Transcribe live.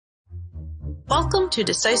Welcome to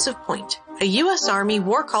Decisive Point, a U.S. Army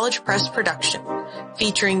War College Press production,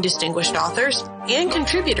 featuring distinguished authors and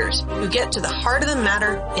contributors who get to the heart of the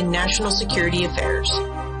matter in national security affairs.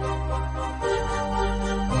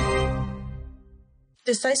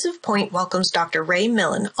 Decisive Point welcomes Dr. Ray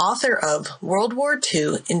Millen, author of World War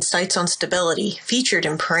II Insights on Stability, featured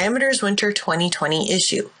in Parameters Winter 2020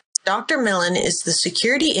 issue. Dr. Millen is the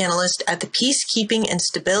security analyst at the Peacekeeping and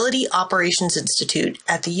Stability Operations Institute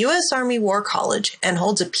at the U.S. Army War College and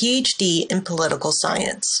holds a Ph.D. in political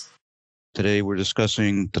science. Today we're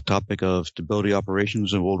discussing the topic of stability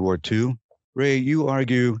operations in World War II. Ray, you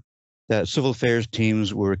argue that civil affairs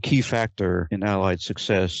teams were a key factor in Allied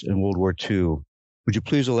success in World War II. Would you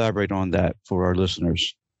please elaborate on that for our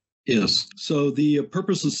listeners? Yes. So the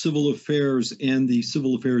purpose of civil affairs and the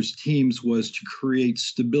civil affairs teams was to create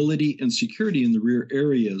stability and security in the rear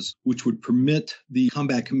areas, which would permit the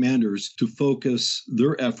combat commanders to focus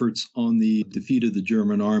their efforts on the defeat of the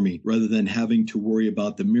German army, rather than having to worry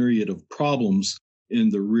about the myriad of problems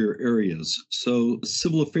in the rear areas. So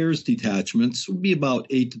civil affairs detachments would be about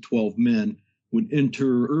 8 to 12 men, would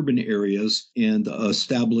enter urban areas and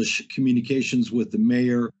establish communications with the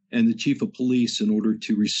mayor and the chief of police in order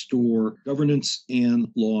to restore governance and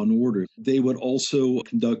law and order. They would also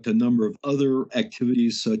conduct a number of other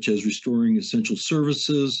activities, such as restoring essential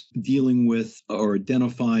services, dealing with or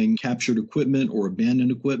identifying captured equipment or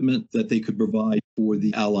abandoned equipment that they could provide for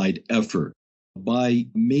the Allied effort. By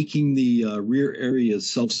making the rear areas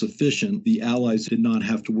self-sufficient, the Allies did not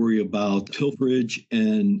have to worry about pilferage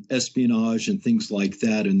and espionage and things like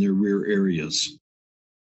that in their rear areas.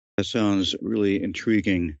 That sounds really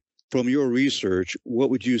intriguing. From your research, what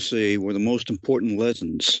would you say were the most important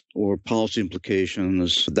lessons or policy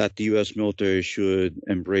implications that the U.S. military should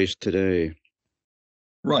embrace today?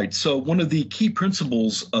 Right. So one of the key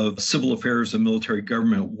principles of civil affairs and military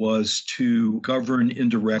government was to govern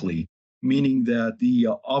indirectly, meaning that the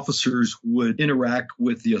officers would interact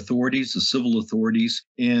with the authorities, the civil authorities,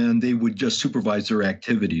 and they would just supervise their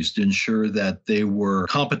activities to ensure that they were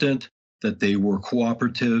competent, that they were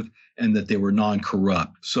cooperative, and that they were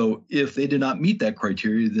non-corrupt. So if they did not meet that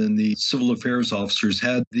criteria, then the civil affairs officers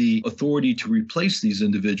had the authority to replace these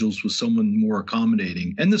individuals with someone more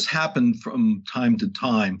accommodating. And this happened from time to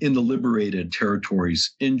time in the liberated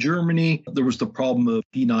territories. In Germany, there was the problem of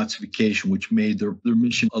denazification, which made their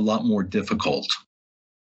mission a lot more difficult.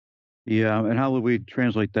 Yeah, and how would we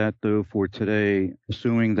translate that, though, for today,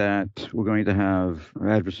 assuming that we're going to have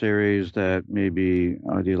adversaries that may be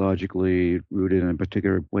ideologically rooted in a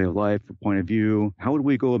particular way of life or point of view? How would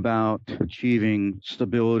we go about achieving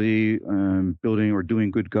stability, building or doing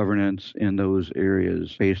good governance in those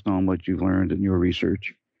areas based on what you've learned in your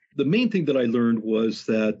research? The main thing that I learned was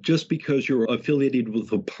that just because you're affiliated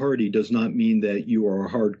with a party does not mean that you are a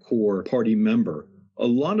hardcore party member. A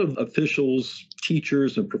lot of officials,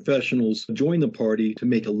 teachers, and professionals join the party to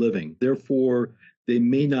make a living. Therefore, they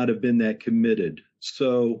may not have been that committed.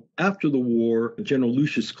 So after the war, General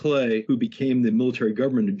Lucius Clay, who became the military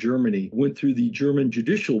government of Germany, went through the German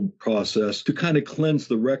judicial process to kind of cleanse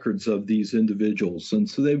the records of these individuals. And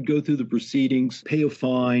so they would go through the proceedings, pay a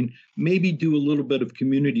fine, maybe do a little bit of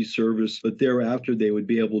community service, but thereafter they would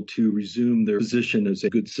be able to resume their position as a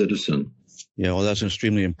good citizen. Yeah, well, that's an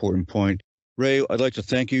extremely important point. Ray, I'd like to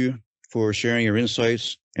thank you for sharing your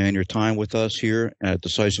insights and your time with us here at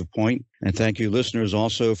Decisive Point. And thank you, listeners,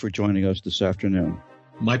 also for joining us this afternoon.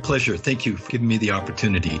 My pleasure. Thank you for giving me the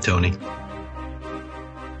opportunity, Tony.